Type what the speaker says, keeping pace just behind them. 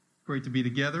Great to be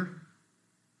together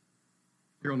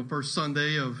here on the first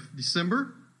Sunday of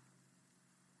December.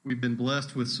 We've been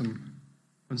blessed with some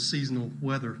unseasonal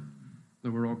weather,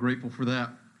 so we're all grateful for that.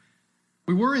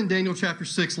 We were in Daniel chapter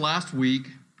 6 last week,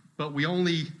 but we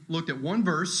only looked at one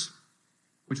verse,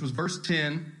 which was verse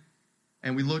 10,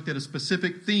 and we looked at a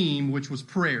specific theme, which was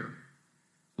prayer.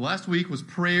 Last week was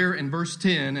prayer and verse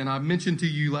 10, and I mentioned to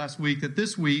you last week that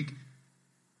this week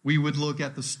we would look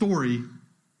at the story,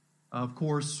 of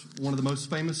course, one of the most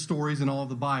famous stories in all of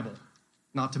the Bible,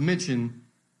 not to mention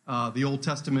the Old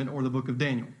Testament or the book of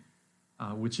Daniel,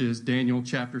 which is Daniel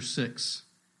chapter 6.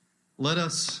 Let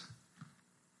us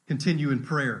continue in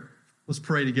prayer. Let's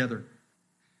pray together.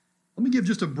 Let me give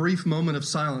just a brief moment of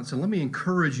silence, and let me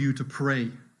encourage you to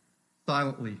pray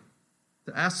silently,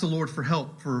 to ask the Lord for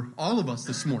help for all of us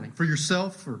this morning, for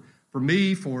yourself, for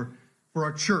me, for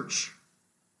our church.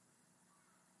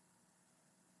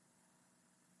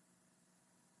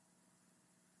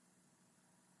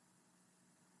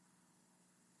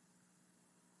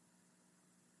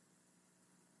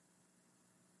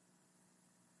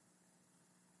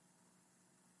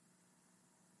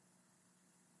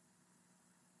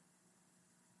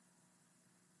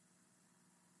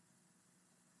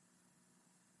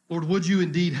 Lord, would you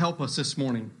indeed help us this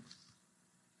morning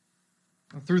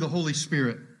through the Holy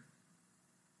Spirit?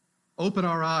 Open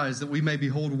our eyes that we may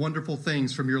behold wonderful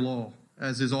things from your law,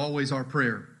 as is always our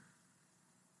prayer.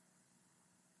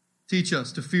 Teach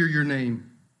us to fear your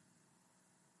name.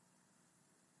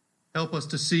 Help us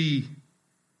to see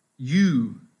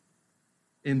you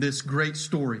in this great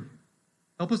story.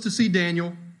 Help us to see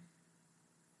Daniel.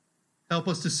 Help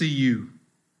us to see you.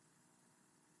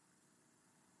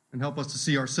 And help us to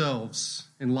see ourselves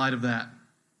in light of that.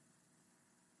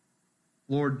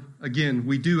 Lord, again,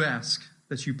 we do ask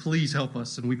that you please help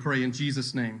us, and we pray in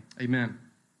Jesus' name. Amen.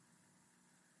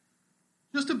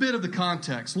 Just a bit of the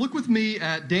context. Look with me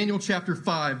at Daniel chapter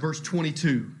 5, verse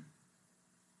 22.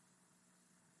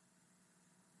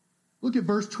 Look at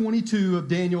verse 22 of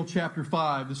Daniel chapter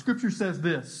 5. The scripture says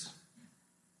this.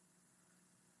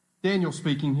 Daniel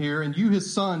speaking here, "And you,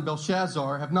 his son,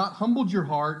 Belshazzar, have not humbled your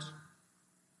heart,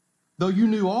 though you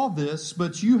knew all this,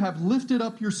 but you have lifted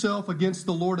up yourself against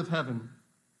the Lord of heaven.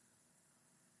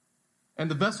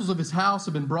 And the vessels of his house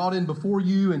have been brought in before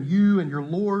you and your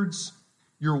lords,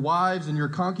 your wives, and your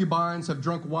concubines have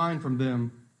drunk wine from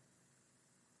them.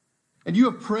 And you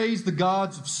have praised the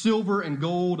gods of silver and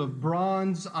gold, of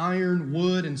bronze, iron,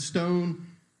 wood, and stone,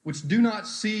 which do not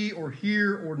see or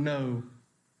hear or know.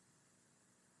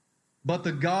 But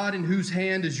the God in whose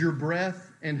hand is your breath,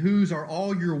 and whose are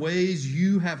all your ways,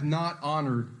 you have not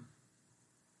honored.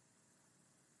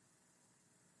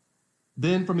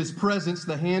 Then from his presence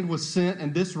the hand was sent,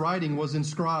 and this writing was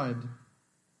inscribed."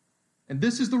 And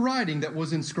this is the writing that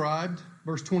was inscribed,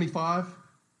 verse 25,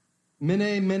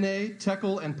 "Mene, Mene,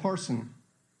 Tekel, and Parsin."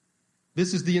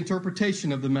 This is the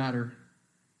interpretation of the matter.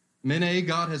 Mene,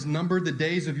 God has numbered the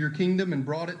days of your kingdom and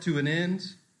brought it to an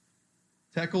end.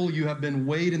 Tekel, you have been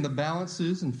weighed in the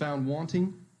balances and found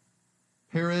wanting.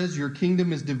 Perez, your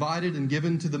kingdom is divided and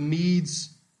given to the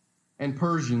Medes and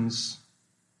Persians.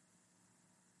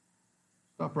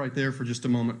 Stop right there for just a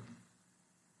moment.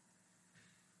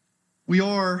 We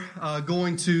are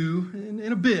going to,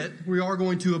 in a bit, we are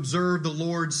going to observe the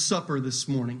Lord's Supper this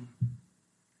morning.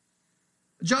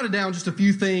 I jotted down just a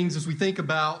few things as we think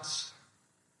about,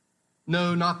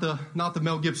 no, not the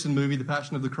Mel Gibson movie, The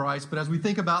Passion of the Christ, but as we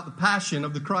think about the Passion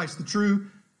of the Christ, the true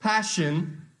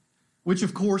passion, which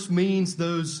of course means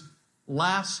those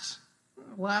last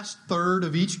third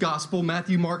of each gospel,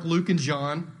 Matthew, Mark, Luke, and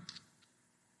John.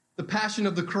 The Passion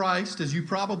of the Christ, as you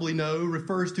probably know,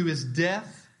 refers to his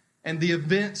death and the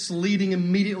events leading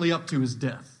immediately up to his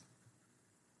death.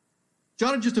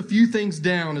 Jotted just a few things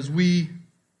down as we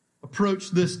approach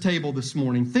this table this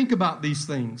morning. Think about these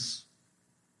things.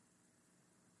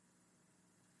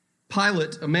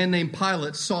 Pilate, a man named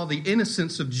Pilate, saw the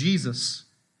innocence of Jesus,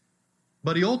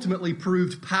 but he ultimately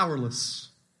proved powerless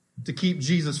to keep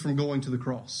Jesus from going to the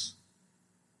cross.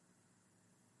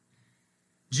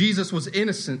 Jesus was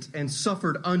innocent and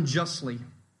suffered unjustly.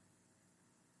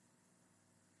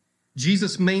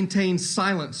 Jesus maintained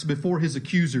silence before his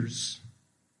accusers.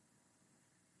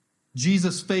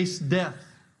 Jesus faced death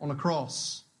on a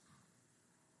cross.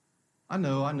 I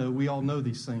know, we all know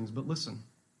these things, but listen.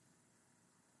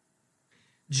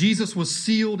 Jesus was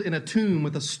sealed in a tomb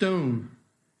with a stone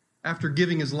after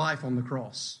giving his life on the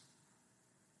cross.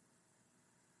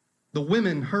 The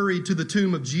women hurried to the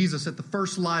tomb of Jesus at the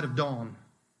first light of dawn.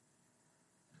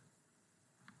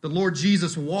 The Lord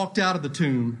Jesus walked out of the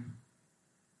tomb,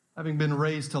 having been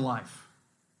raised to life.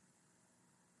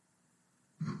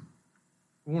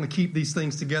 We want to keep these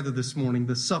things together this morning,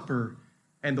 the supper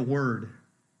and the word.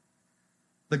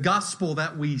 The gospel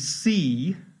that we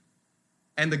see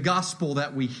and the gospel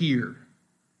that we hear.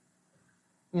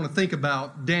 I want to think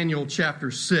about Daniel chapter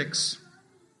 6.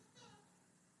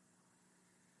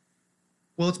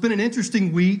 Well, it's been an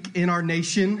interesting week in our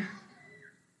nation,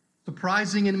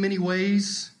 surprising in many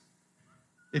ways.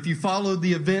 If you followed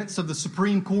the events of the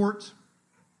Supreme Court,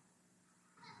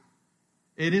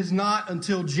 it is not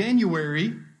until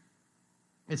January,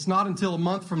 it's not until a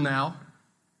month from now,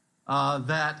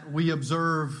 that we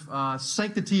observe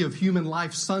Sanctity of Human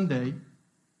Life Sunday.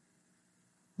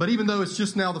 But even though it's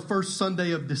just now the first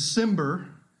Sunday of December,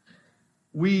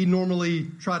 we normally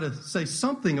try to say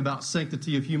something about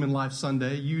Sanctity of Human Life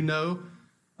Sunday. You know,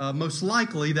 most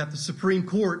likely that the Supreme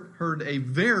Court heard a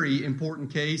very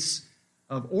important case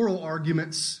of oral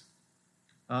arguments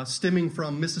stemming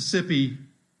from Mississippi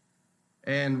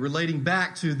and relating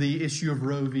back to the issue of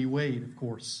Roe v. Wade, of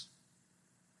course.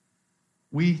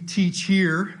 We teach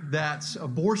here that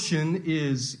abortion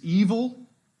is evil,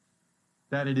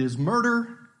 that it is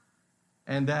murder,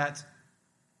 and that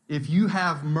if you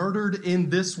have murdered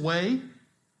in this way,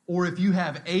 or if you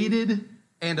have aided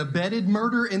and abetted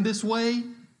murder in this way,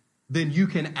 then you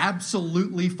can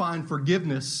absolutely find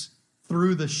forgiveness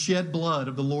through the shed blood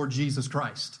of the Lord Jesus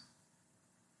Christ.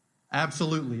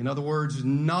 Absolutely. In other words,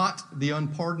 not the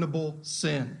unpardonable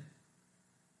sin,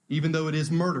 even though it is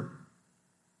murder.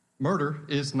 Murder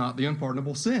is not the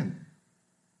unpardonable sin.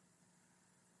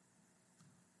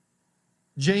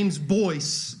 James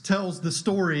Boyce tells the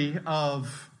story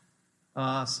of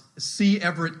C.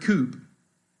 Everett Koop.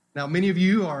 Now, many of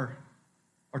you are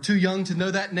too young to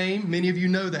know that name. Many of you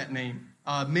know that name.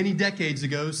 Many decades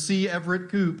ago, C. Everett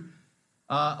Koop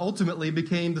ultimately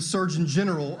became the Surgeon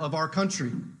General of our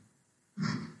country.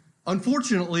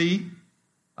 Unfortunately,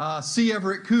 C.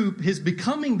 Everett Koop, his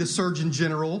becoming the Surgeon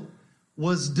General,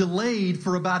 was delayed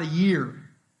for about a year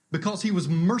because he was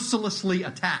mercilessly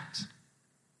attacked.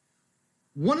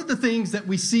 One of the things that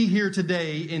we see here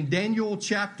today in Daniel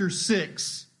chapter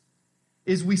 6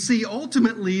 is we see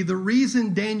ultimately the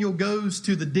reason Daniel goes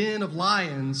to the den of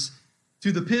lions,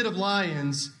 to the pit of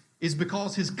lions, is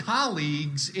because his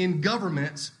colleagues in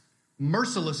government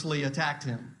mercilessly attacked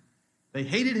him. They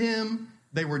hated him,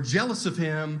 they were jealous of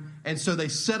him, and so they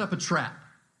set up a trap.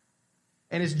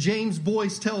 And as James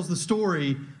Boyce tells the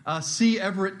story, C.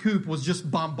 Everett Koop was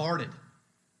just bombarded.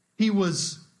 He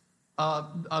was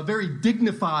very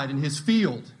dignified in his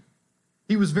field.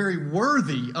 He was very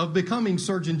worthy of becoming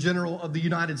Surgeon General of the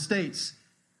United States.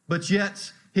 But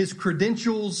yet his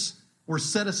credentials were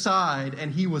set aside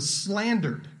and he was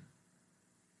slandered.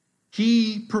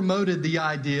 He promoted the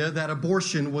idea that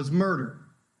abortion was murder.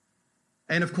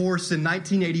 And of course, in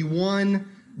 1981,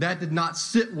 that did not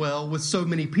sit well with so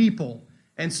many people.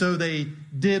 And so they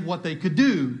did what they could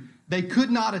do. They could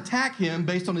not attack him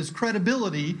based on his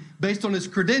credibility, based on his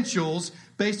credentials,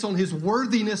 based on his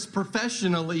worthiness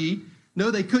professionally.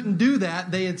 No, they couldn't do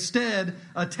that. They instead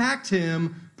attacked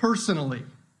him personally,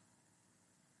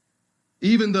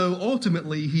 even though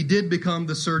ultimately he did become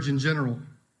the Surgeon General.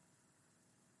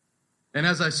 And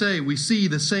as I say, we see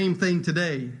the same thing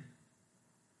today.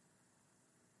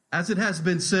 As it has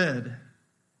been said,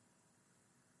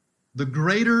 the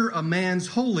greater a man's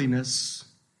holiness,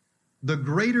 the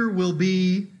greater will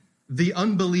be the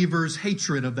unbeliever's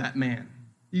hatred of that man.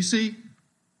 You see?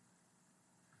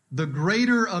 The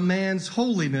greater a man's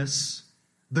holiness,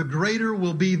 the greater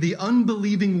will be the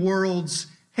unbelieving world's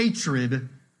hatred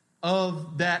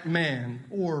of that man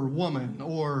or woman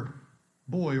or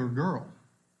boy or girl.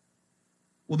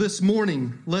 Well, this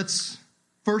morning, let's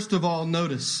first of all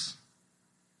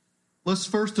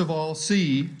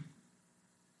see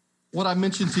what I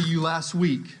mentioned to you last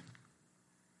week.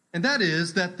 And that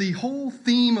is that the whole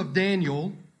theme of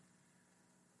Daniel,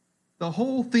 the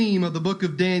whole theme of the book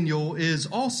of Daniel is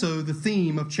also the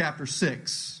theme of chapter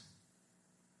 6,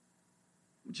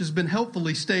 which has been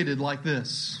helpfully stated like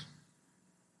this.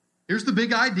 Here's the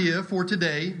big idea for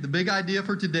today. The big idea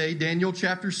for today, Daniel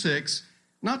chapter 6,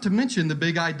 not to mention the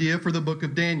big idea for the book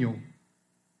of Daniel.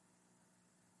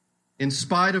 In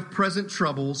spite of present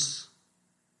troubles,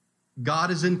 God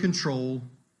is in control,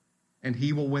 and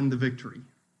he will win the victory.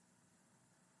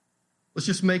 Let's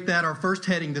just make that our first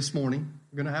heading this morning.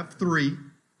 We're going to have 3.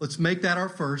 Let's make that our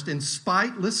first. In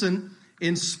spite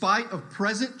of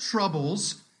present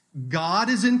troubles, God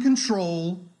is in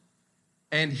control,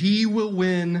 and he will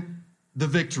win the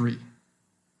victory.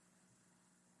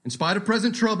 In spite of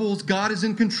present troubles, God is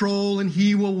in control, and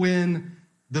he will win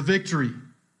the victory.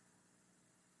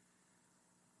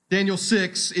 Daniel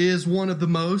 6 is one of the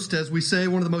most, as we say,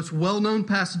 one of the most well-known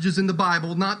passages in the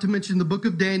Bible, not to mention the book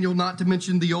of Daniel, not to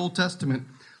mention the Old Testament.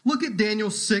 Look at Daniel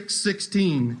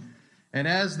 6:16. And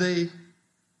as they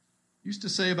used to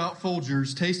say about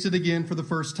Folgers, taste it again for the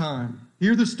first time.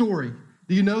 Hear the story.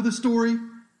 Do you know the story?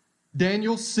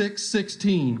 Daniel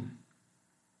 6:16.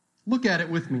 Look at it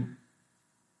with me.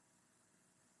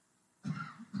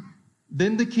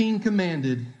 Then the king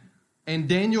commanded, and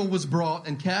Daniel was brought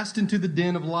and cast into the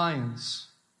den of lions.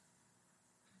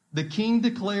 The king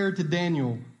declared to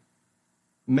Daniel,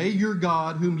 "May your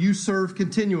God, whom you serve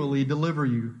continually, deliver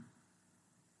you."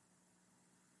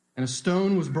 And a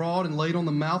stone was brought and laid on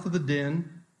the mouth of the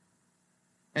den,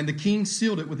 and the king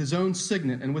sealed it with his own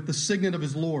signet and with the signet of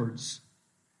his lords,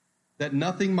 that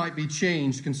nothing might be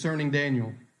changed concerning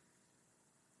Daniel.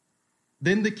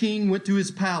 Then the king went to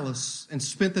his palace and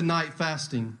spent the night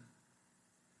fasting.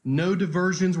 No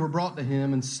diversions were brought to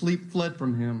him, and sleep fled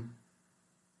from him.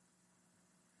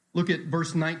 Look at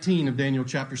verse 19 of Daniel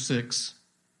chapter 6.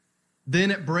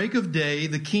 Then at break of day,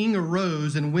 the king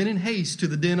arose and went in haste to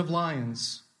the den of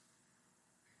lions.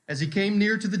 As he came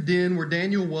near to the den where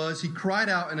Daniel was, he cried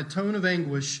out in a tone of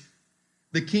anguish.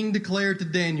 The king declared to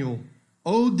Daniel,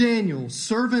 "O Daniel,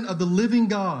 servant of the living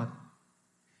God,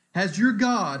 has your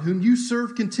God, whom you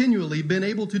serve continually, been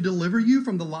able to deliver you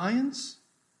from the lions?"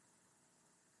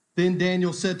 Then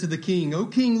Daniel said to the king, "O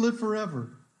king, live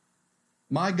forever.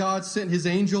 My God sent his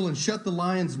angel and shut the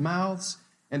lions' mouths,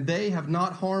 and they have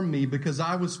not harmed me, because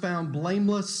I was found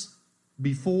blameless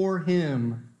before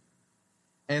him.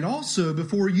 And also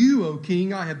before you, O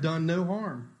king, I have done no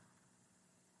harm."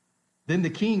 Then the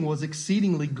king was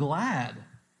exceedingly glad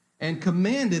and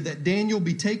commanded that Daniel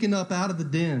be taken up out of the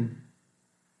den.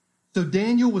 So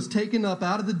Daniel was taken up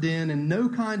out of the den, and no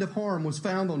kind of harm was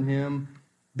found on him,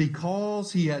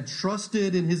 because he had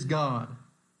trusted in his God.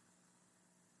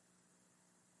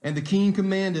 And the king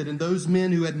commanded, and those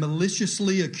men who had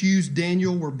maliciously accused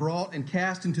Daniel were brought and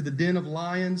cast into the den of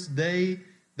lions, they,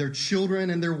 their children,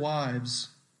 and their wives.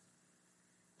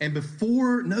 And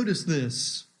notice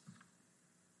this,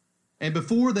 and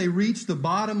before they reached the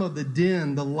bottom of the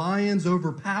den, the lions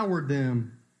overpowered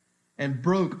them and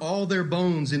broke all their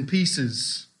bones in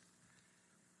pieces.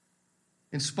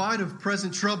 In spite of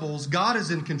present troubles, God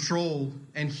is in control,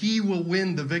 and he will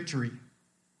win the victory.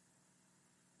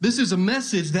 This is a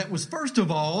message that was first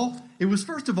of all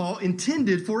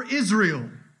intended for Israel.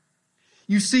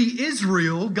 You see,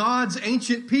 Israel, God's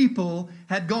ancient people,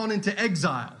 had gone into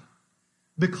exile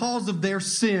because of their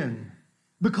sin,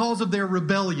 because of their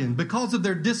rebellion, because of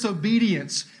their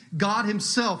disobedience. God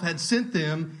himself had sent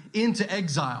them into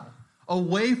exile,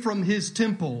 away from his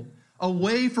temple,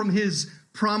 away from his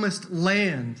promised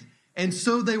land. And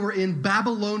so they were in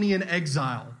Babylonian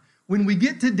exile. When we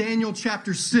get to Daniel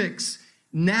chapter 6,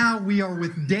 now we are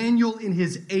with Daniel in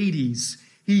his 80s.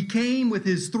 He came with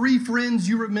his 3 friends,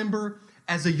 you remember,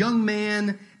 as a young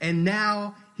man, and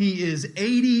now he is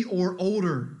 80 or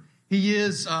older. He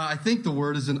is, I think the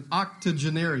word is an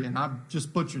octogenarian. I've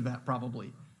just butchered that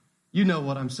probably. You know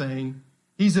what I'm saying.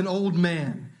 He's an old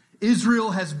man.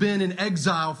 Israel has been in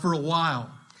exile for a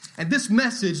while. And this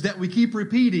message that we keep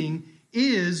repeating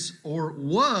is or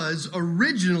was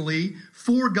originally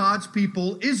for God's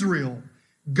people, Israel.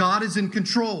 God is in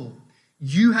control.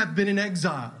 You have been in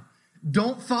exile.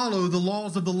 Don't follow the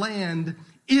laws of the land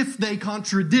if they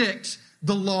contradict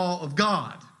the law of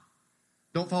God.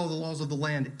 Don't follow the laws of the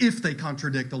land if they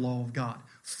contradict the law of God.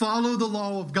 Follow the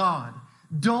law of God.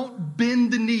 Don't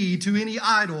bend the knee to any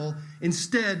idol.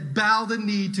 Instead, bow the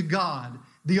knee to God,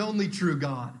 the only true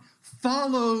God.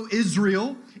 Follow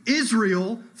Israel.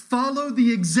 Israel, follow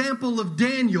the example of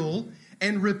Daniel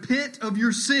and repent of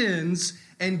your sins,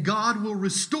 and God will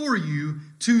restore you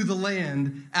to the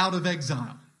land out of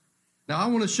exile. Now, I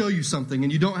want to show you something,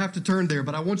 and you don't have to turn there,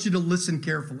 but I want you to listen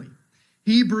carefully.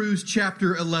 Hebrews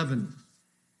chapter 11.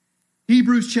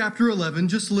 Hebrews chapter 11,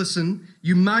 just listen.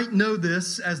 You might know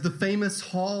this as the famous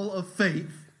Hall of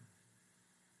Faith.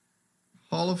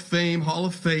 Hall of Fame, Hall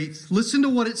of Faith. Listen to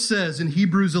what it says in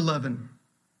Hebrews 11.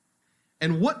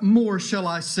 "And what more shall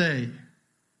I say?"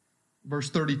 Verse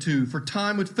 32, "For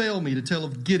time would fail me to tell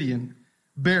of Gideon,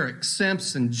 Barak,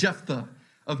 Samson, Jephthah,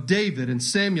 of David and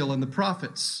Samuel and the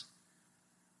prophets,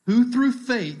 who through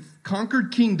faith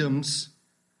conquered kingdoms,"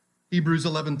 Hebrews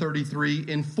 11:33,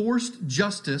 "enforced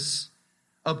justice,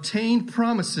 obtained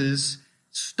promises,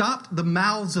 stopped the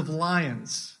mouths of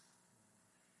lions."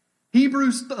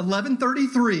 Hebrews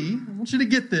 11:33, I want you to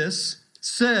get this,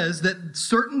 says that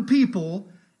certain people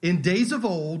in days of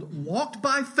old walked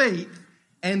by faith,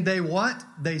 and they what?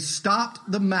 They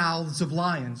stopped the mouths of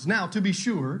lions. Now, to be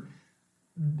sure,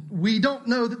 we don't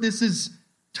know that this is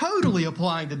totally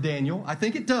applying to Daniel. I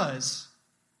think it does.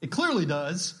 It clearly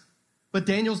does. But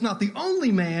Daniel's not the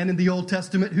only man in the Old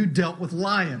Testament who dealt with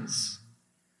lions.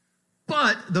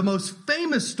 But the most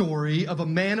famous story of a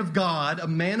man of God, a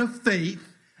man of faith,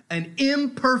 an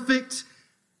imperfect,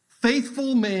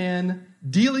 faithful man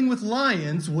dealing with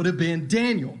lions would have been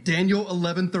Daniel. Daniel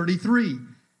 11:33.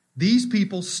 These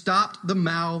people stopped the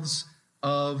mouths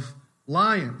of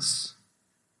lions.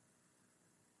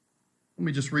 Let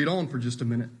me just read on for just a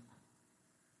minute.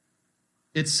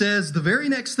 It says, the very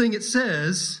next thing it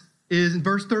says is in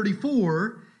verse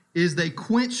 34, is they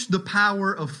quenched the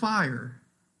power of fire.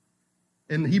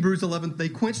 In Hebrews 11, they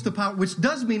quenched the power, which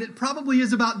does mean it probably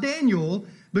is about Daniel,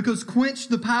 because quench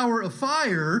the power of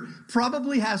fire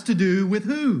probably has to do with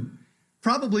who?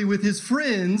 Probably with his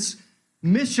friends,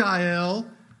 Mishael,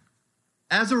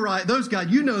 Azariah, those guys,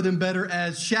 you know them better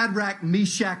as Shadrach,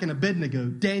 Meshach, and Abednego.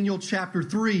 Daniel chapter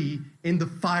 3 in the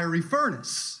fiery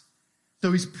furnace.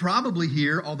 So he's probably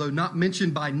here, although not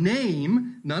mentioned by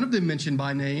name, none of them mentioned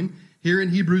by name. Here in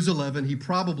Hebrews 11, he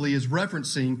probably is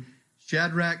referencing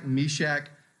Shadrach, Meshach,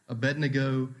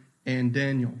 Abednego, and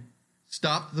Daniel.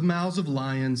 Stopped the mouths of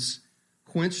lions,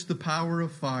 quenched the power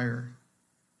of fire,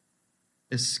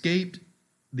 escaped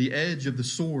the edge of the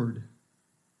sword,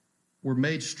 were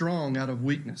made strong out of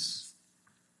weakness.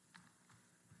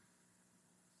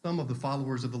 Some of the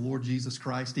followers of the Lord Jesus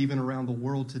Christ, even around the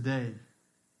world today,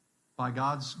 by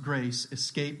God's grace,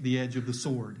 escaped the edge of the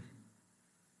sword.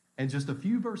 And just a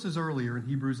few verses earlier in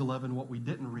Hebrews 11, what we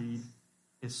didn't read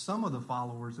is some of the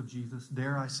followers of Jesus,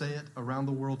 dare I say it, around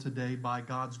the world today, by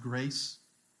God's grace,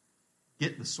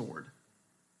 get the sword.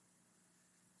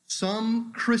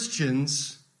 Some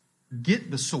Christians get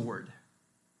the sword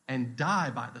and die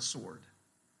by the sword.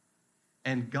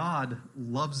 And God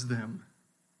loves them.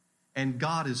 And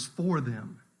God is for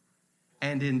them.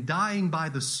 And in dying by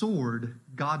the sword,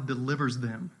 God delivers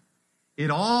them.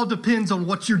 It all depends on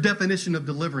what your definition of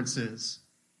deliverance is.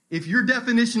 If your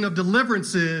definition of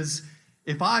deliverance is,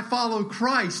 if I follow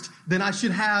Christ, then I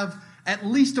should have at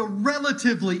least a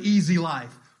relatively easy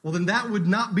life. Well, then that would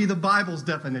not be the Bible's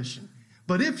definition.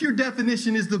 But if your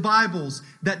definition is the Bible's,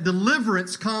 that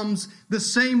deliverance comes the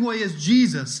same way as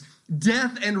Jesus,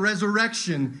 death and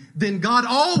resurrection, then God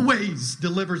always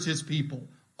delivers his people.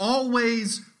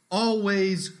 Always,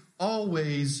 always,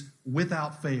 always,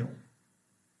 without fail.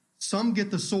 Some get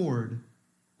the sword,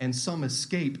 and some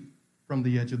escape from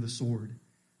the edge of the sword.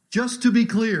 Just to be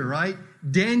clear, right?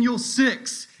 Daniel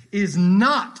 6 is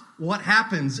not what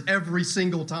happens every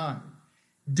single time.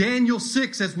 Daniel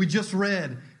 6, as we just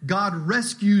read, God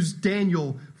rescues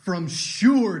Daniel from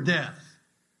sure death.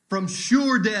 From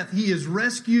sure death, he is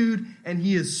rescued and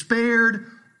he is spared,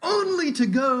 only to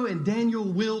go and Daniel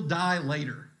will die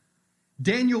later.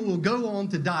 Daniel will go on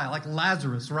to die, like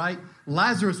Lazarus, right?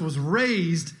 Lazarus was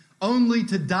raised only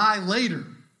to die later.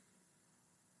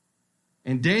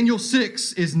 And Daniel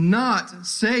 6 is not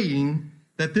saying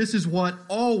that this is what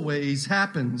always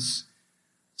happens.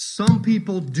 Some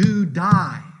people do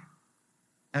die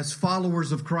as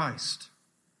followers of Christ.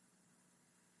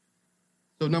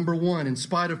 So number one, in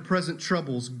spite of present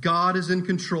troubles, God is in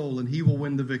control and he will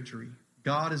win the victory.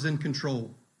 God is in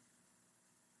control.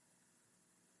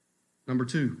 Number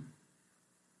two,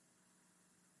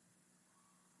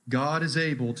 God is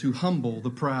able to humble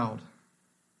the proud.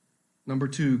 Number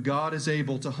two, God is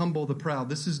able to humble the proud.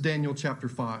 This is Daniel chapter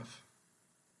 5.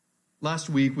 Last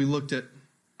week we looked at,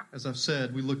 as I've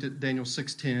said, we looked at Daniel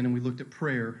 6:10 and we looked at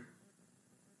prayer.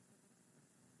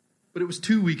 But it was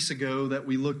 2 weeks ago that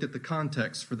we looked at the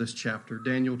context for this chapter,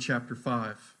 Daniel chapter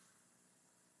 5.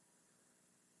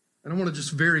 And I want to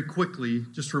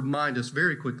just remind us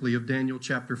very quickly of Daniel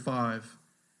chapter 5.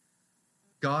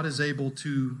 God is able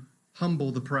to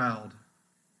humble the proud.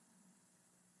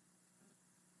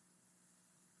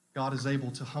 God is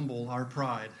able to humble our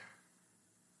pride.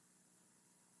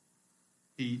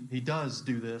 He does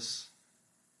do this.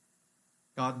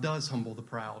 God does humble the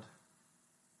proud.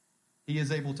 He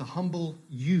is able to humble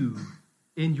you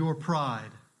in your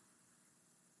pride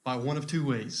by one of two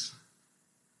ways.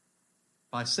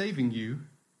 By saving you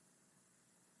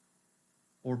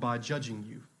or by judging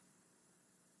you.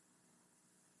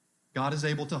 God is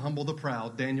able to humble the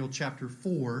proud, Daniel chapter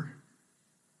 4,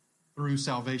 through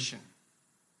salvation.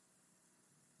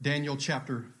 Daniel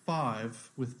chapter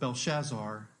 5 with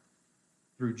Belshazzar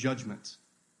through judgment.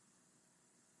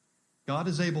 God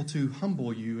is able to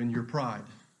humble you in your pride.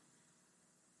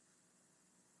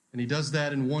 And he does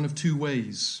that in one of two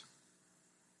ways.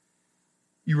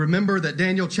 You remember that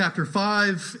Daniel chapter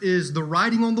 5 is the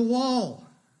writing on the wall.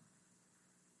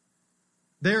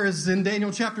 There is, in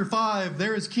Daniel chapter 5,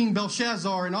 there is King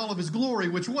Belshazzar in all of his glory,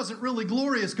 which wasn't really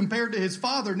glorious compared to his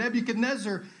father,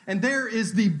 Nebuchadnezzar. And there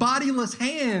is the bodiless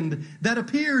hand that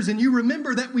appears. And you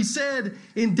remember that we said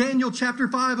in Daniel chapter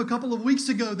 5 a couple of weeks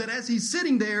ago that as he's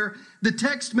sitting there, the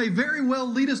text may very well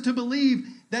lead us to believe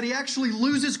that he actually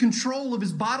loses control of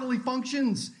his bodily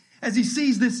functions as he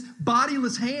sees this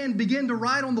bodiless hand begin to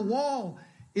write on the wall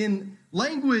in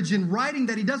language and writing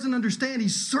that he doesn't understand. He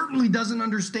certainly doesn't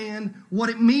understand what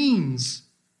it means.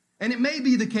 And it may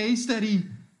be the case that he,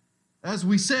 as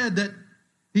we said, that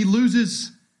he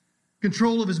loses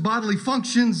control of his bodily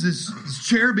functions, his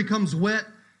chair becomes wet.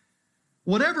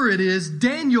 Whatever it is,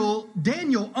 Daniel,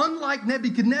 unlike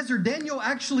Nebuchadnezzar, Daniel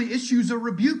actually issues a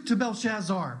rebuke to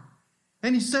Belshazzar.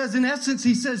 And he says, in essence,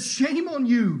 he says, shame on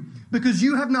you, because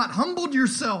you have not humbled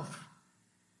yourself.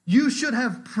 You should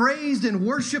have praised and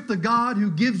worshiped the God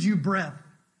who gives you breath.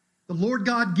 The Lord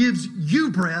God gives you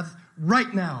breath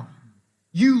right now.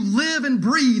 You live and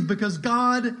breathe because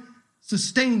God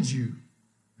sustains you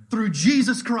through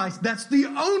Jesus Christ. That's the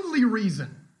only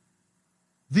reason.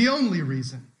 The only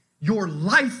reason. Your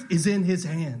life is in his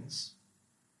hands.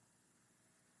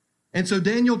 And so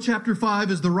Daniel chapter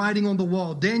 5 is the writing on the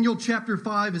wall. Daniel chapter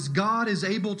 5 is God is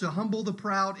able to humble the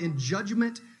proud in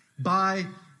judgment by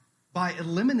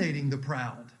eliminating the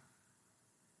proud,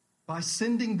 by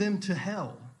sending them to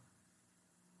hell.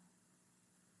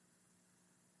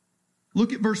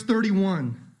 Look at verse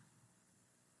 31,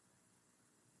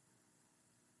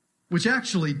 which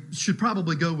actually should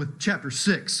probably go with chapter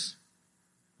 6.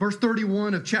 Verse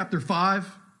 31 of chapter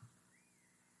 5.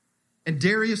 And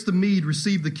Darius the Mede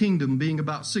received the kingdom, being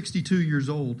about 62 years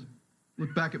old.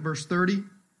 Look back at verse 30.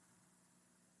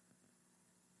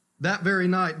 That very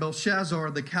night,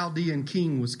 Belshazzar, the Chaldean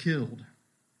king, was killed.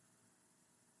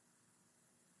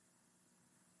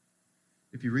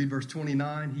 If you read verse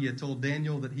 29, he had told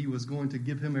Daniel that he was going to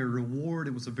give him a reward.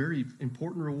 It was a very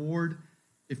important reward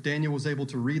if Daniel was able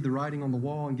to read the writing on the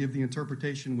wall and give the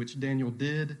interpretation, which Daniel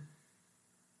did.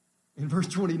 In verse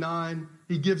 29,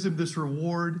 he gives him this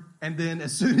reward, and then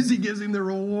as soon as he gives him the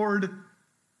reward,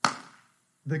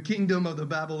 the kingdom of the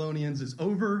Babylonians is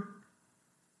over,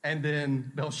 and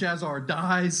then Belshazzar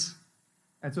dies.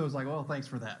 And so it's like, well, thanks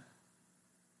for that.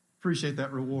 Appreciate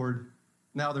that reward.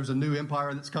 Now there's a new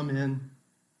empire that's come in,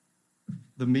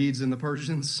 the Medes and the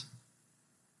Persians.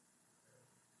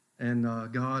 And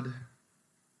God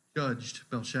judged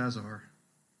Belshazzar.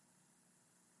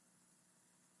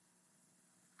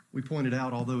 We pointed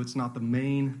out, although it's not the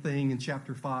main thing in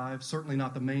chapter 5, certainly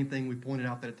not the main thing, we pointed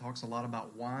out that it talks a lot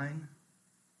about wine.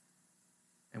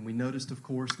 And we noticed, of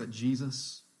course, that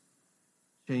Jesus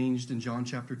changed in John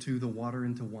chapter 2 the water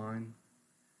into wine.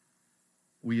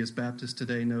 We as Baptists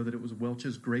today know that it was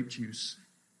Welch's grape juice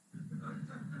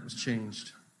that was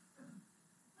changed.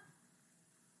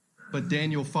 But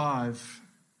Daniel 5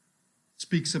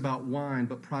 speaks about wine,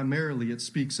 but primarily it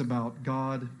speaks about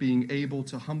God being able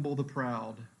to humble the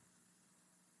proud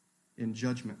in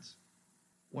judgment.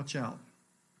 Watch out.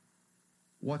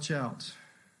 Watch out.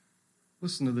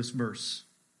 Listen to this verse.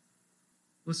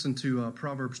 Listen to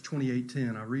Proverbs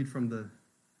 28:10. I read from the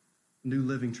New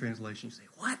Living Translation. You say,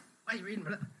 what? Why are you reading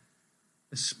from that?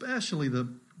 Especially the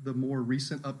more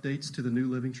recent updates to the New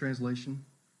Living Translation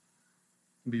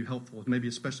can be helpful, maybe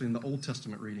especially in the Old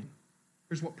Testament reading.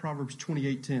 Here's what Proverbs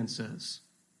 28:10 says.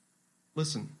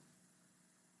 Listen.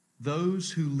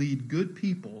 Those who lead good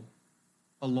people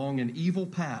along an evil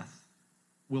path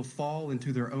will fall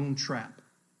into their own trap,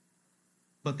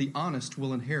 but the honest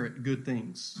will inherit good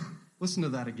things. Listen to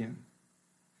that again.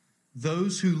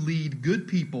 Those who lead good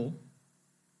people,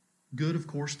 good, of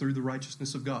course, through the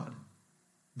righteousness of God.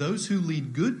 Those who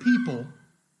lead good people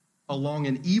along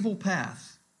an evil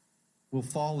path will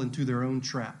fall into their own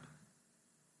trap.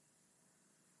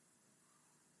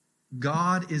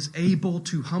 God is able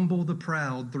to humble the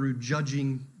proud through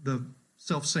judging the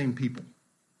self-same people.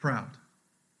 Proud.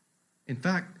 In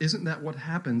fact, isn't that what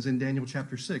happens in Daniel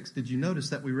chapter 6? Did you notice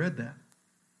that we read that?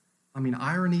 I mean,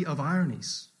 irony of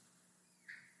ironies.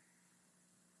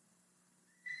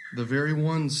 The very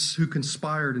ones who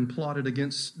conspired and plotted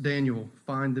against Daniel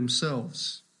find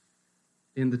themselves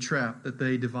in the trap that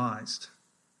they devised.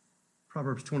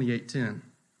 Proverbs 28:10.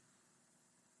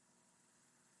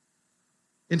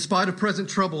 In spite of present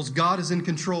troubles, God is in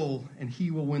control and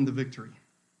he will win the victory.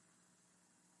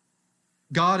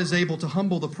 God is able to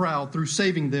humble the proud through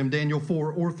saving them, Daniel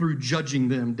 4, or through judging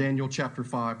them, Daniel chapter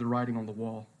 5, the writing on the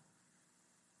wall.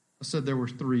 I said there were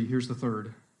 3. Here's the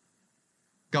third.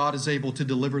 God is able to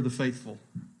deliver the faithful.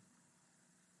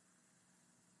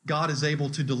 God is able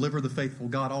to deliver the faithful.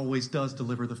 God always does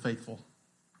deliver the faithful.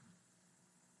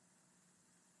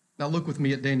 Now look with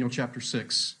me at Daniel chapter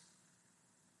 6.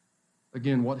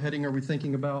 Again, what heading are we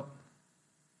thinking about?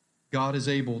 God is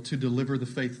able to deliver the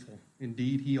faithful.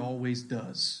 Indeed, he always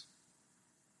does.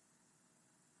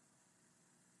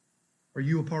 Are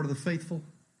you a part of the faithful?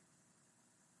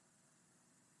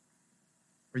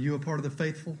 Are you a part of the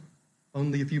faithful?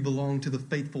 Only if you belong to the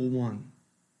faithful one.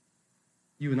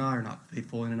 You and I are not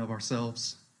faithful in and of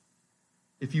ourselves.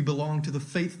 If you belong to the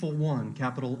faithful one,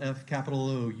 capital F, capital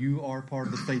O, you are part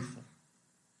of the faithful.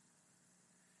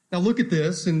 Now look at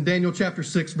this in Daniel chapter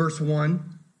 6, verse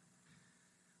 1.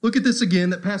 Look at this again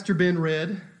that Pastor Ben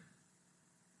read.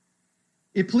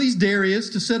 It pleased Darius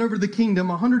to set over the kingdom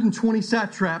 120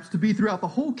 satraps to be throughout the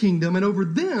whole kingdom, and over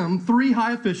them 3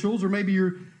 high officials, or maybe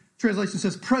your translation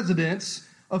says presidents,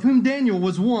 of whom Daniel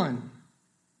was one.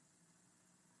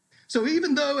 So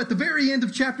even though at the very end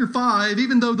of chapter 5,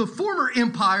 even though the former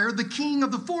empire, the king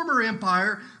of the former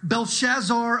empire,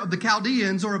 Belshazzar of the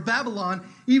Chaldeans or of Babylon,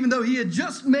 even though he had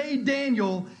just made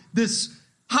Daniel this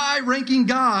high-ranking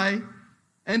guy,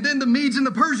 and then the Medes and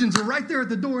the Persians are right there at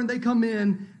the door and they come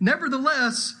in,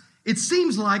 nevertheless, it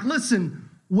seems like, listen,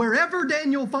 wherever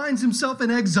Daniel finds himself in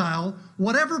exile,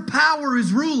 whatever power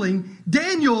is ruling,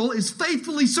 Daniel is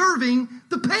faithfully serving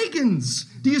the pagans.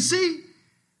 Do you see?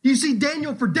 You see,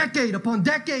 Daniel for decade upon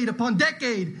decade upon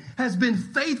decade has been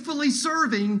faithfully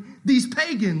serving these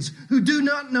pagans who do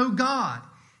not know God.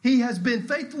 He has been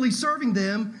faithfully serving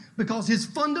them because his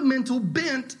fundamental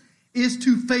bent is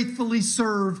to faithfully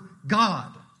serve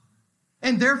God.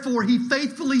 And therefore, he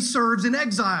faithfully serves in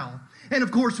exile. And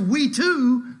of course, we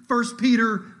too, 1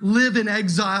 Peter, live in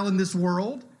exile in this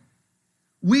world.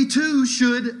 We too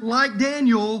should, like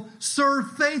Daniel,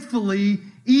 serve faithfully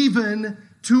even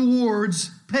towards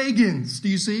pagans. Do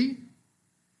you see?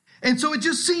 And so it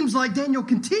just seems like Daniel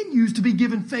continues to be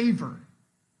given favor.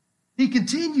 He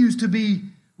continues to be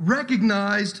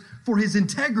recognized for his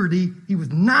integrity. He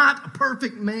was not a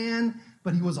perfect man,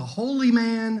 but he was a holy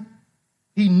man.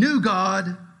 He knew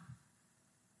God.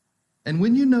 And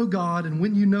when you know God and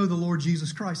when you know the Lord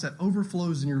Jesus Christ, that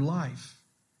overflows in your life.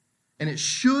 And it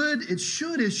should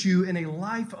issue in a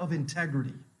life of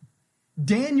integrity.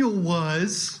 Daniel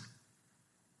was,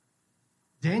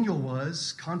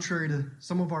 contrary to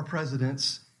some of our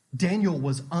presidents, Daniel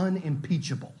was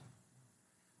unimpeachable.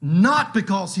 Not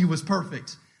because he was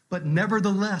perfect, but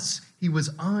nevertheless, he was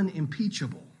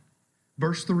unimpeachable.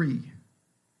 Verse 3.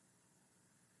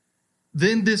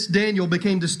 Then this Daniel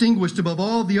became distinguished above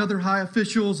all the other high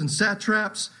officials and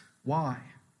satraps. Why?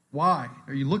 Why?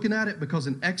 Are you looking at it? Because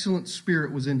an excellent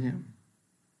spirit was in him.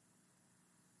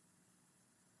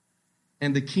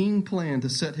 And the king planned to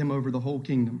set him over the whole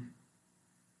kingdom.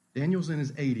 Daniel's in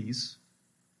his 80s.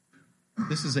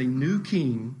 This is a new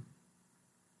king.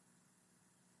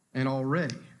 And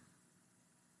already,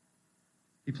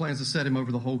 he plans to set him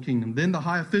over the whole kingdom. Then the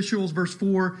high officials, verse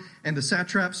 4, and the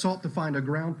satraps sought to find a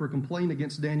ground for complaint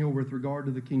against Daniel with regard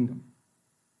to the kingdom.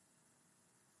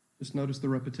 Just notice the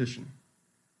repetition.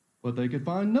 But they could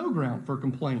find no ground for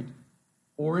complaint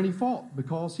or any fault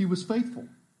because he was faithful,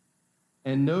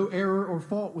 and no error or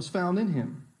fault was found in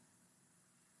him.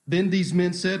 Then these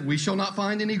men said, we shall not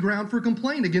find any ground for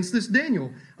complaint against this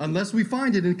Daniel unless we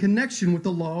find it in connection with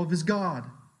the law of his God.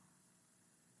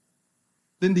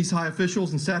 Then these high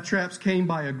officials and satraps came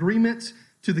by agreement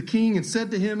to the king and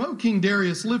said to him, O King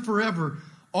Darius, live forever.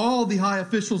 All the high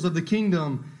officials of the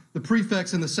kingdom, the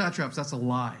prefects and the satraps. That's a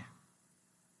lie.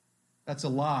 That's a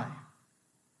lie.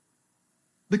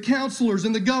 The counselors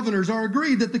and the governors are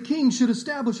agreed that the king should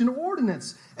establish an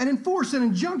ordinance and enforce an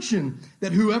injunction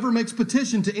that whoever makes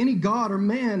petition to any god or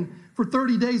man for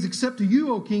 30 days except to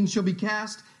you, O king, shall be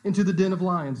cast into the den of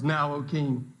lions. Now, O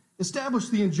king, establish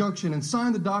the injunction and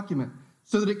sign the document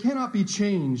so that it cannot be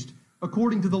changed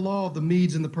according to the law of the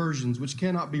Medes and the Persians, which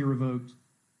cannot be revoked.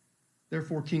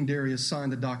 Therefore, King Darius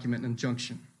signed the document and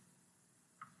injunction.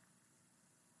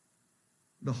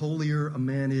 The holier a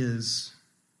man is,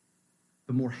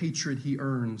 the more hatred he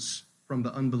earns from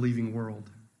the unbelieving world.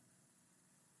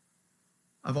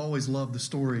 I've always loved the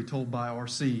story told by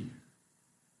R.C.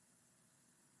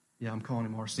 Yeah, I'm calling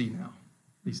him R.C. now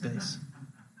these days.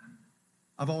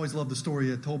 I've always loved the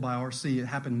story told by R.C. It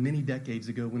happened many decades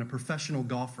ago when a professional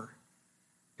golfer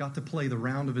got to play the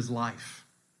round of his life.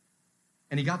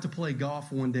 And he got to play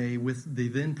golf one day with the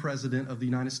then president of the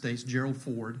United States, Gerald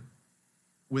Ford,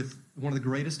 with one of the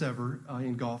greatest ever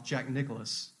in golf, Jack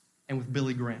Nicklaus, and with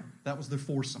Billy Graham. That was their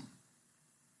foursome.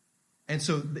 And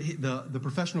so the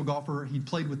professional golfer, he'd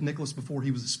played with Nicklaus before.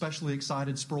 He was especially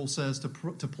excited, Sproul says, to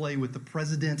play with the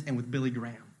president and with Billy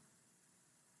Graham.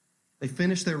 They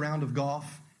finished their round of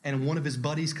golf, and one of his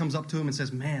buddies comes up to him and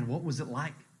says, man, what was it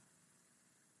like?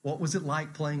 What was it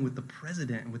like playing with the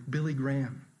president and with Billy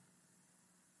Graham?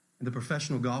 And the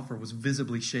professional golfer was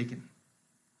visibly shaken.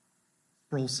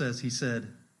 Sproul says, he said,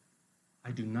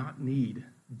 I do not need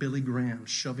Billy Graham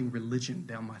shoving religion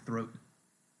down my throat.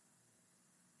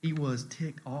 He was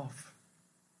ticked off.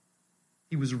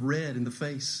 He was red in the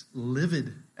face,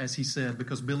 livid, as he said,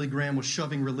 because Billy Graham was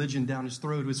shoving religion down his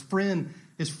throat. His friend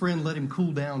let him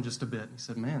cool down just a bit. He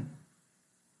said, man,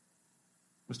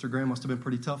 Mr. Graham must have been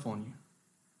pretty tough on you.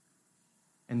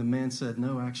 And the man said,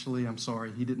 no, actually, I'm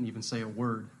sorry. He didn't even say a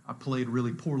word. I played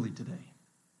really poorly today.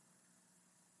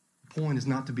 The point is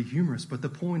not to be humorous, but the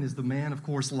point is the man, of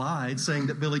course, lied, saying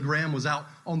that Billy Graham was out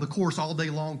on the course all day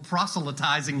long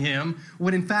proselytizing him,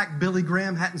 when in fact Billy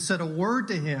Graham hadn't said a word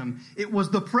to him. It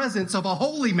was the presence of a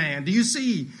holy man. Do you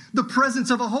see? The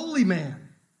presence of a holy man.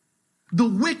 The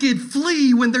wicked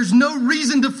flee when there's no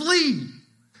reason to flee.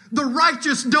 The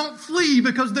righteous don't flee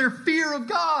because they're fear of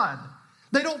God.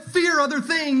 They don't fear other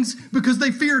things because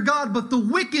they fear God, but the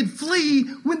wicked flee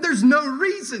when there's no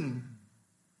reason.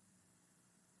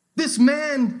 This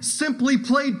man simply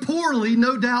played poorly,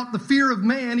 no doubt the fear of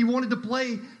man. He wanted to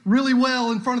play really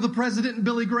well in front of the president and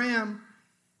Billy Graham.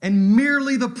 And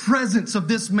merely the presence of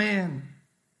this man.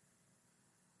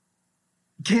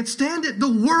 Can't stand it.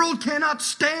 The world cannot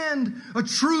stand a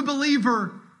true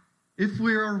believer if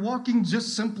we are walking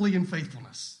just simply in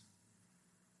faithfulness.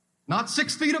 Not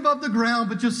 6 feet above the ground,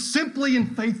 but just simply in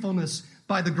faithfulness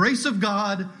by the grace of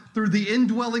God through the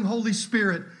indwelling Holy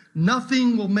Spirit.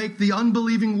 Nothing will make the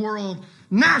unbelieving world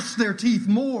gnash their teeth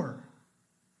more.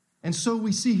 And so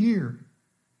we see here,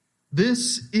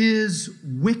 this is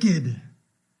wicked.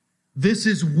 This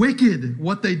is wicked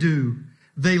what they do.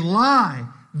 They lie.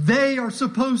 They are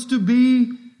supposed to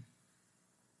be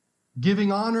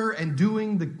giving honor and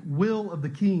doing the will of the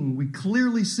king. We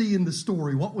clearly see in the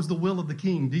story what was the will of the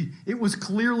king. It was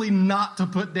clearly not to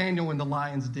put Daniel in the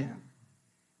lion's den.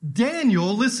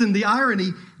 Daniel, listen, the irony,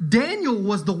 Daniel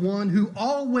was the one who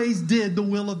always did the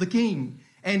will of the king,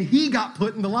 and he got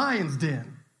put in the lion's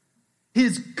den.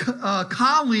 His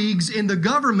colleagues in the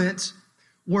government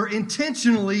were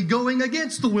intentionally going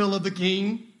against the will of the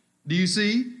king. Do you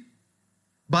see?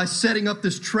 By setting up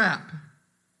this trap.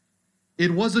 It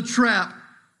was a trap.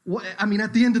 I mean,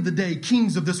 at the end of the day,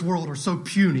 kings of this world are so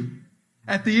puny.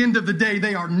 At the end of the day,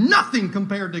 they are nothing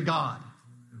compared to God.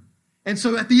 And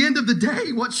so at the end of the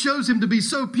day, what shows him to be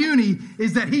so puny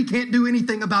is that he can't do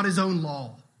anything about his own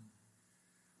law.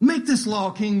 Make this law,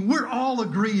 king. We're all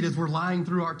agreed as we're lying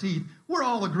through our teeth. We're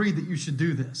all agreed that you should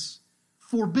do this.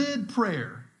 Forbid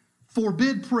prayer.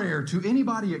 Forbid prayer to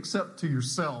anybody except to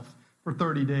yourself for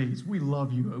 30 days. We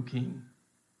love you, O king.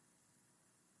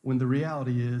 When the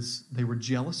reality is they were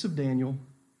jealous of Daniel,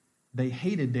 they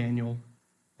hated Daniel,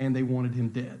 and they wanted him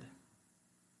dead.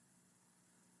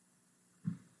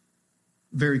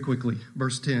 Very quickly,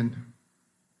 verse 10.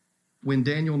 When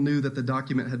Daniel knew that the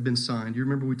document had been signed, you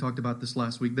remember we talked about this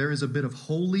last week, there is a bit of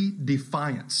holy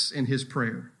defiance in his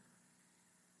prayer.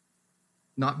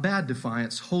 Not bad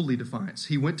defiance, holy defiance.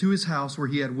 He went to his house where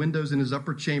he had windows in his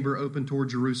upper chamber open toward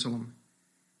Jerusalem.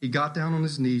 He got down on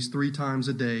his knees 3 times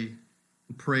a day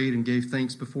and prayed and gave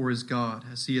thanks before his God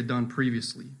as he had done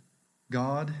previously.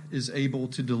 God is able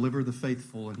to deliver the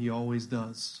faithful, and he always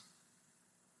does.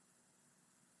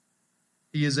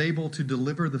 He is able to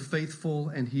deliver the faithful,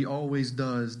 and he always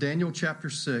does. Daniel chapter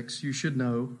 6, you should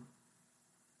know,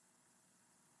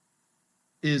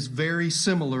 is very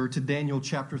similar to Daniel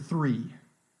chapter 3.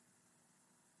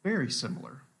 Very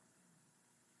similar.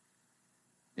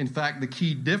 In fact, the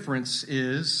key difference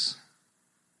is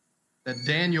that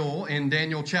Daniel, in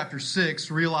Daniel chapter 6,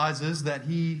 realizes that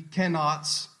he cannot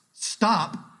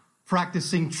stop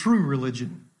practicing true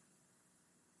religion.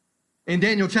 In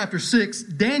Daniel chapter 6,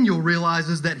 Daniel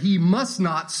realizes that he must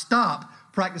not stop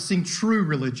practicing true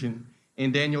religion.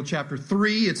 In Daniel chapter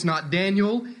 3, it's not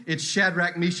Daniel, it's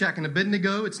Shadrach, Meshach, and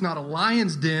Abednego. It's not a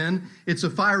lion's den, it's a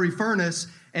fiery furnace.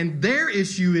 And their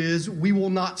issue is we will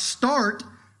not start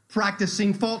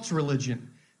practicing false religion.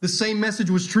 The same message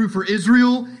was true for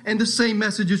Israel, and the same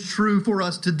message is true for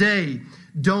us today.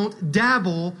 Don't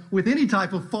dabble with any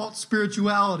type of false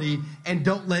spirituality, and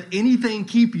don't let anything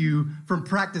keep you from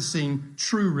practicing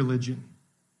true religion.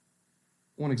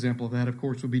 One example of that, of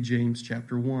course, would be James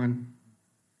chapter 1.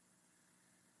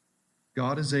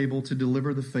 God is able to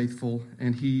deliver the faithful,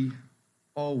 and he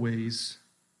always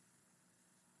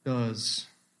does.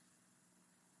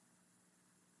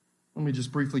 Let me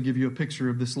just briefly give you a picture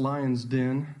of this lion's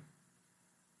den.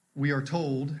 We are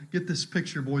told, get this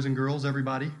picture, boys and girls,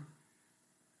 everybody.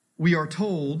 We are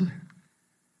told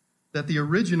that the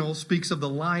original speaks of the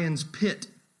lion's pit.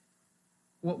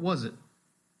 What was it?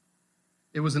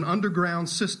 It was an underground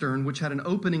cistern which had an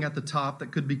opening at the top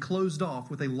that could be closed off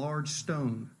with a large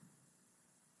stone.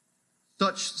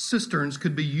 Such cisterns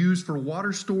could be used for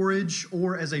water storage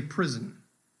or as a prison.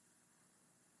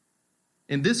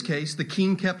 In this case, the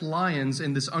king kept lions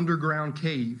in this underground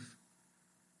cave.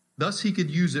 Thus, he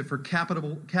could use it for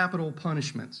capital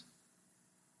punishment.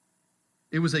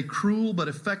 It was a cruel but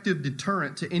effective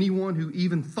deterrent to anyone who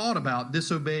even thought about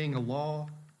disobeying a law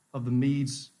of the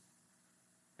Medes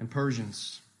and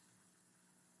Persians.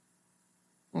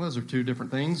 Well, those are two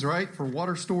different things, right? For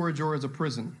water storage or as a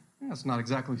prison. That's not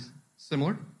exactly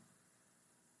similar.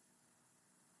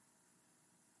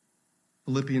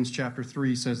 Philippians chapter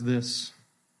 3 says this.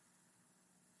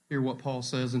 Hear what Paul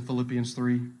says in Philippians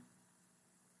 3.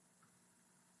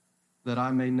 That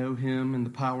I may know him in the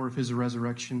power of his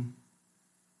resurrection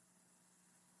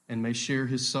and may share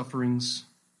his sufferings,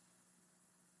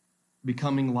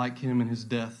 becoming like him in his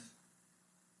death,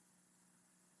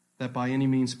 that by any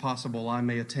means possible I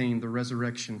may attain the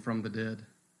resurrection from the dead.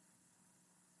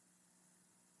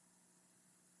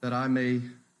 That I may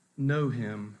know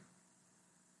him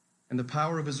and the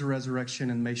power of his resurrection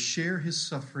and may share his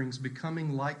sufferings,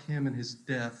 becoming like him in his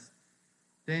death.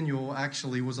 Daniel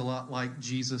actually was a lot like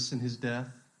Jesus in his death.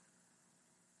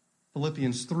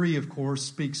 Philippians 3, of course,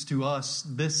 speaks to us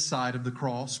this side of the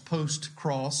cross,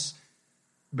 post-cross,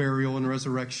 burial and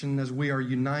resurrection, as we are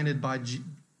united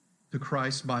to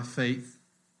Christ by faith,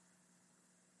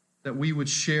 that we would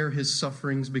share his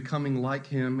sufferings, becoming like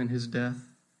him in his death.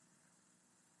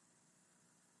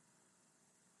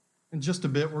 In just a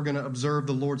bit, we're going to observe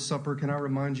the Lord's Supper. Can I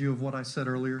remind you of what I said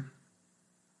earlier?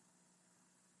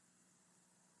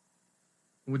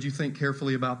 Would you think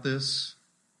carefully about this?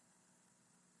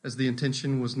 As the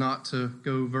intention was not to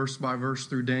go verse by verse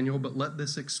through Daniel, but let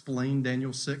this explain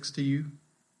Daniel 6 to you.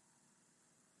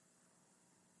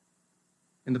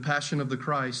 In the Passion of the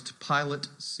Christ, Pilate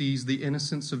sees the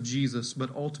innocence of Jesus,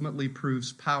 but ultimately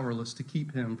proves powerless to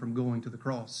keep him from going to the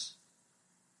cross.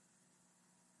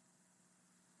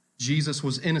 Jesus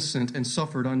was innocent and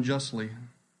suffered unjustly.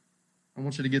 I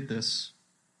want you to get this.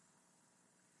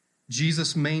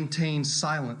 Jesus maintained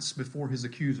silence before his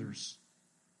accusers.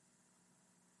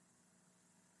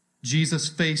 Jesus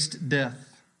faced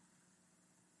death.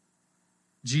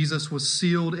 Jesus was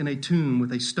sealed in a tomb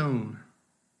with a stone.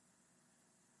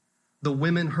 The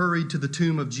women hurried to the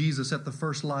tomb of Jesus at the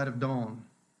first light of dawn.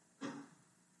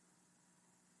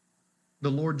 The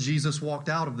Lord Jesus walked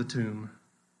out of the tomb.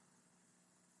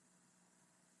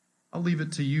 I'll leave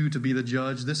it to you to be the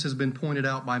judge. This has been pointed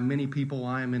out by many people.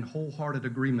 I am in wholehearted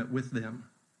agreement with them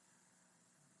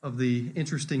of the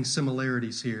interesting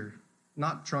similarities here.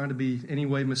 Not trying to be any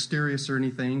way mysterious or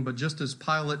anything, but just as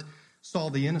Pilate saw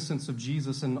the innocence of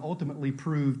Jesus and ultimately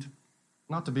proved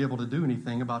not to be able to do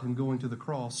anything about him going to the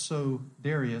cross, so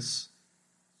Darius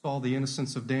saw the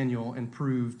innocence of Daniel and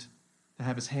proved to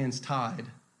have his hands tied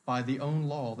by the own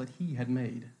law that he had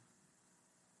made.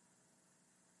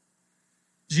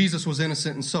 Jesus was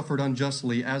innocent and suffered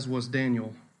unjustly, as was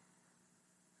Daniel.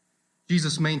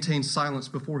 Jesus maintained silence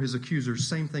before his accusers.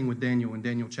 Same thing with Daniel in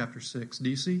Daniel chapter 6. Do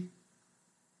you see?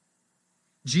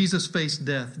 Jesus faced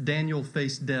death. Daniel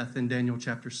faced death in Daniel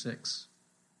chapter 6.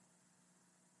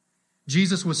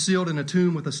 Jesus was sealed in a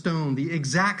tomb with a stone. The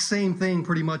exact same thing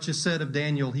pretty much is said of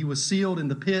Daniel. He was sealed in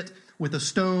the pit with a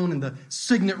stone, and the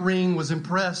signet ring was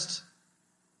impressed.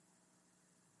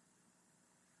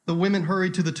 The women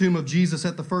hurried to the tomb of Jesus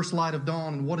at the first light of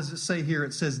dawn. And what does it say here?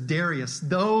 It says Darius.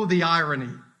 Oh, the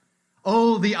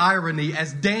irony,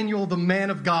 as Daniel, the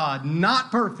man of God,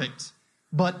 not perfect,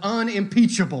 but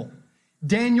unimpeachable.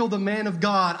 Daniel, the man of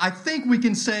God, I think we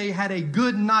can say had a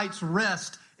good night's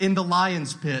rest in the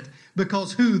lion's pit,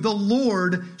 because who? The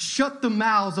Lord shut the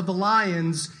mouths of the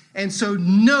lions, and so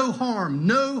no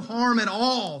harm at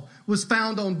all was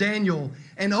found on Daniel.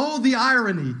 And oh, the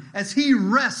irony, as he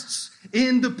rests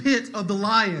in the pit of the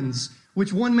lions,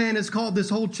 which one man has called this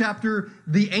whole chapter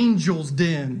the angel's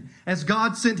den, as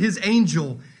God sent his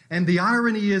angel. And the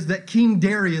irony is that King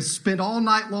Darius spent all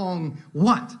night long,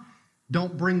 what?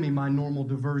 Don't bring me my normal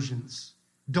diversions.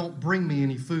 Don't bring me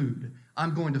any food.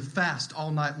 I'm going to fast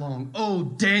all night long. Oh,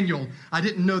 Daniel, I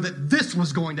didn't know that this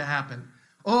was going to happen.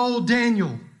 Oh,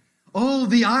 Daniel. Oh,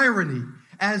 the irony,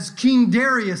 as King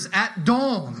Darius at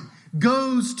dawn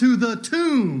goes to the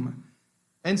tomb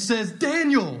and says,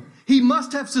 Daniel, he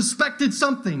must have suspected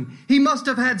something. He must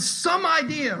have had some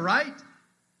idea, right?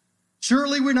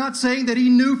 Surely we're not saying that he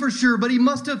knew for sure, but he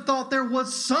must have thought there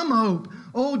was some hope.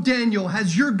 Oh, Daniel,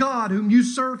 has your God, whom you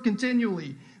serve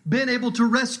continually, been able to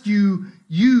rescue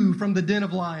you from the den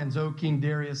of lions? Oh, King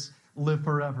Darius, live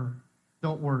forever.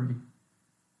 Don't worry.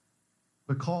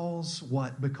 Because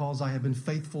what? Because I have been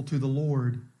faithful to the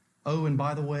Lord. Oh, and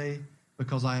by the way,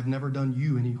 because I have never done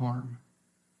you any harm.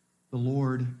 The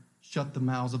Lord shut the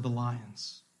mouths of the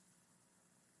lions.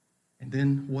 And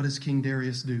then what does King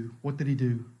Darius do? What did he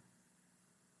do?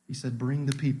 He said, bring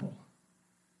the people.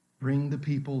 Bring the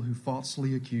people who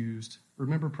falsely accused.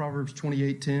 Remember Proverbs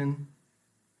 28:10?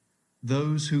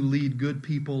 Those who lead good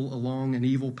people along an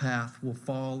evil path will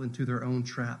fall into their own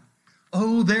trap.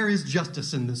 Oh, there is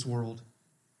justice in this world.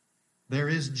 There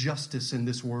is justice in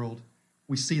this world.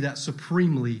 We see that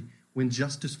supremely when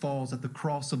justice falls at the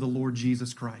cross of the Lord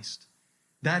Jesus Christ.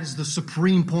 That is the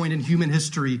supreme point in human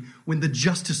history when the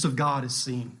justice of God is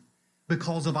seen.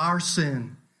 Because of our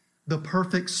sin, the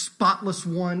perfect, spotless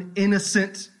one,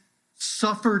 innocent,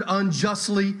 suffered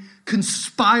unjustly,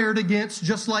 conspired against,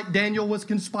 just like Daniel was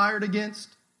conspired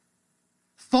against,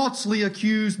 falsely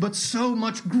accused, but so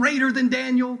much greater than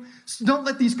Daniel. So don't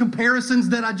let these comparisons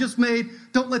that I just made,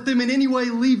 don't let them in any way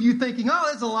leave you thinking,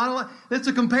 oh, that's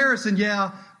a comparison.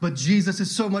 Yeah, but Jesus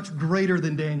is so much greater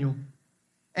than Daniel.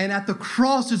 And at the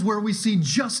cross is where we see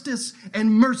justice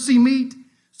and mercy meet,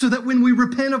 so that when we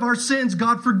repent of our sins,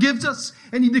 God forgives us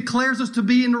and he declares us to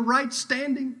be in the right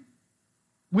standing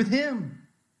with him.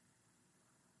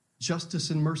 Justice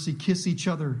and mercy kiss each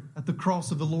other at the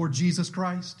cross of the Lord Jesus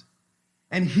Christ.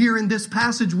 And here in this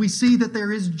passage, we see that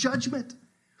there is judgment.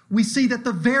 We see that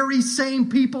the very same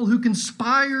people who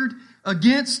conspired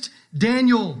against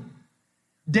Daniel,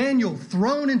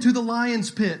 thrown into the lion's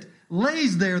pit,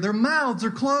 lays there, their mouths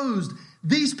are closed.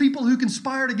 These people who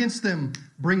conspired against them,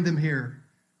 bring them here.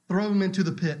 Throw them into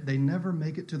the pit. They never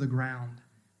make it to the ground.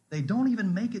 They don't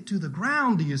even make it to the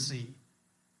ground, do you see?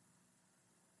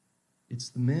 It's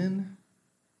the men,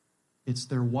 it's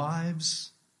their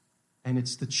wives, and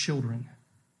it's the children.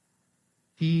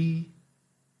 He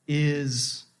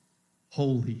is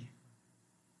holy.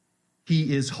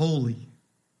 He is holy.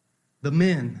 The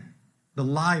men, the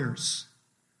liars,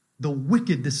 the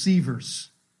wicked deceivers,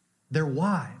 their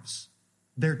wives,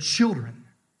 their children,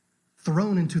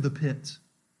 thrown into the pit,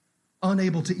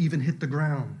 unable to even hit the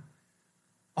ground.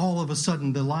 All of a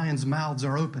sudden, the lions' mouths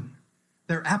are open.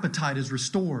 Their appetite is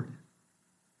restored.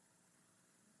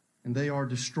 And they are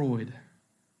destroyed.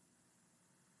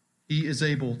 He is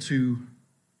able to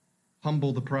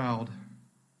humble the proud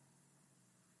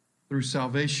through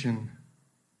salvation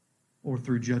or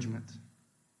through judgment.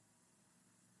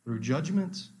 Through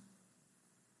judgment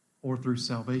or through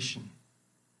salvation.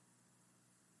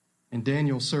 And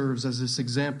Daniel serves as this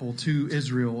example to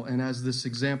Israel and as this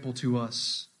example to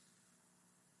us.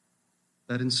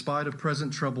 That in spite of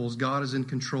present troubles, God is in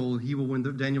control and he will win.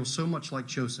 Daniel so much like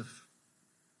Joseph.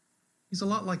 He's a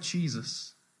lot like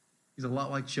Jesus. He's a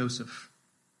lot like Joseph.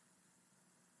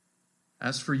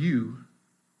 As for you,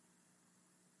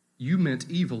 you meant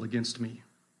evil against me,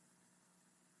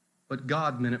 but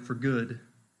God meant it for good,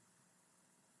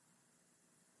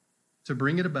 to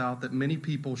bring it about that many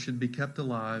people should be kept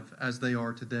alive as they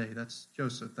are today. That's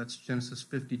Joseph. That's Genesis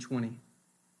 50:20.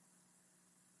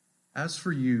 As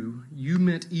for you, you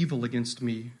meant evil against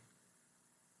me,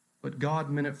 but God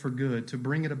meant it for good, to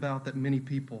bring it about that many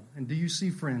people. And do you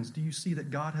see, friends, do you see that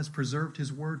God has preserved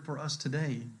his word for us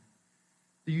today?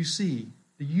 Do you see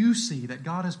that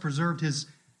God has preserved his,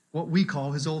 what we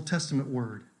call his Old Testament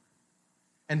word?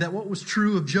 And that what was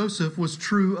true of Joseph was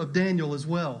true of Daniel as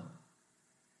well.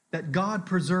 That God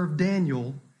preserved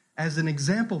Daniel as an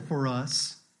example for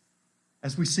us,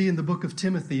 as we see in the book of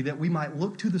Timothy, that we might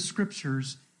look to the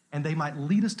scriptures and they might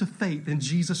lead us to faith in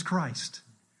Jesus Christ.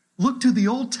 Look to the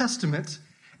Old Testament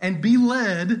and be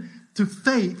led to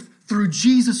faith through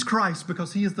Jesus Christ,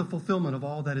 because he is the fulfillment of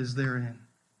all that is therein.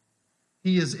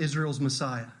 He is Israel's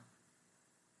Messiah.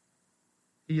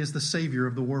 He is the Savior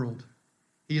of the world.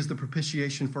 He is the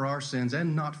propitiation for our sins,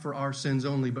 and not for our sins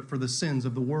only, but for the sins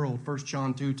of the world. 1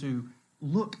 John 2:2.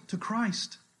 Look to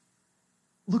Christ.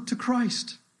 Look to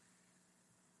Christ.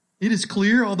 It is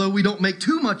clear, although we don't make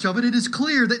too much of it, it is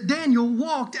clear that Daniel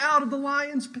walked out of the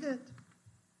lion's pit.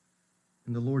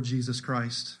 And the Lord Jesus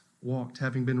Christ walked,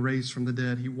 having been raised from the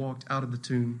dead, he walked out of the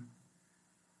tomb.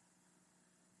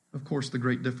 Of course, the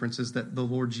great difference is that the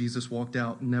Lord Jesus walked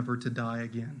out never to die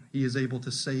again. He is able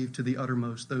to save to the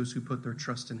uttermost those who put their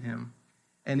trust in him.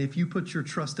 And if you put your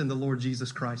trust in the Lord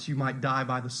Jesus Christ, you might die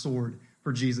by the sword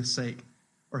for Jesus' sake,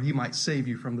 or he might save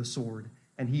you from the sword.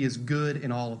 And he is good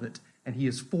in all of it, and he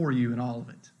is for you in all of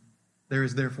it. There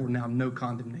is therefore now no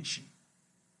condemnation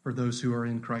for those who are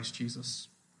in Christ Jesus.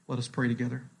 Let us pray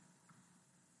together.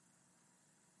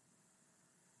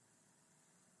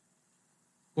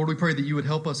 Lord, we pray that you would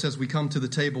help us as we come to the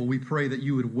table. We pray that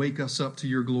you would wake us up to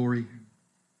your glory.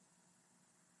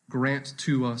 grant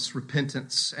to us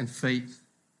repentance and faith.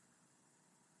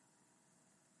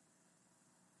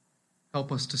 Help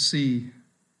us to see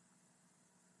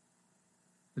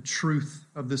the truth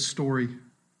of this story,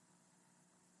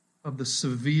 of the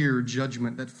severe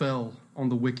judgment that fell on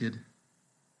the wicked,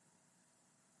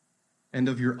 and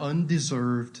of your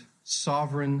undeserved,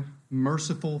 sovereign,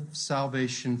 merciful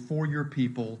salvation for your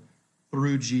people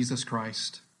through Jesus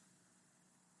Christ.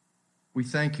 We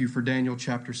thank you for Daniel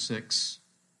chapter 6.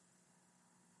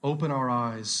 Open our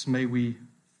eyes. May we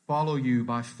follow you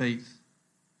by faith.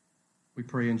 We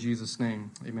pray in Jesus'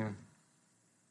 name. Amen.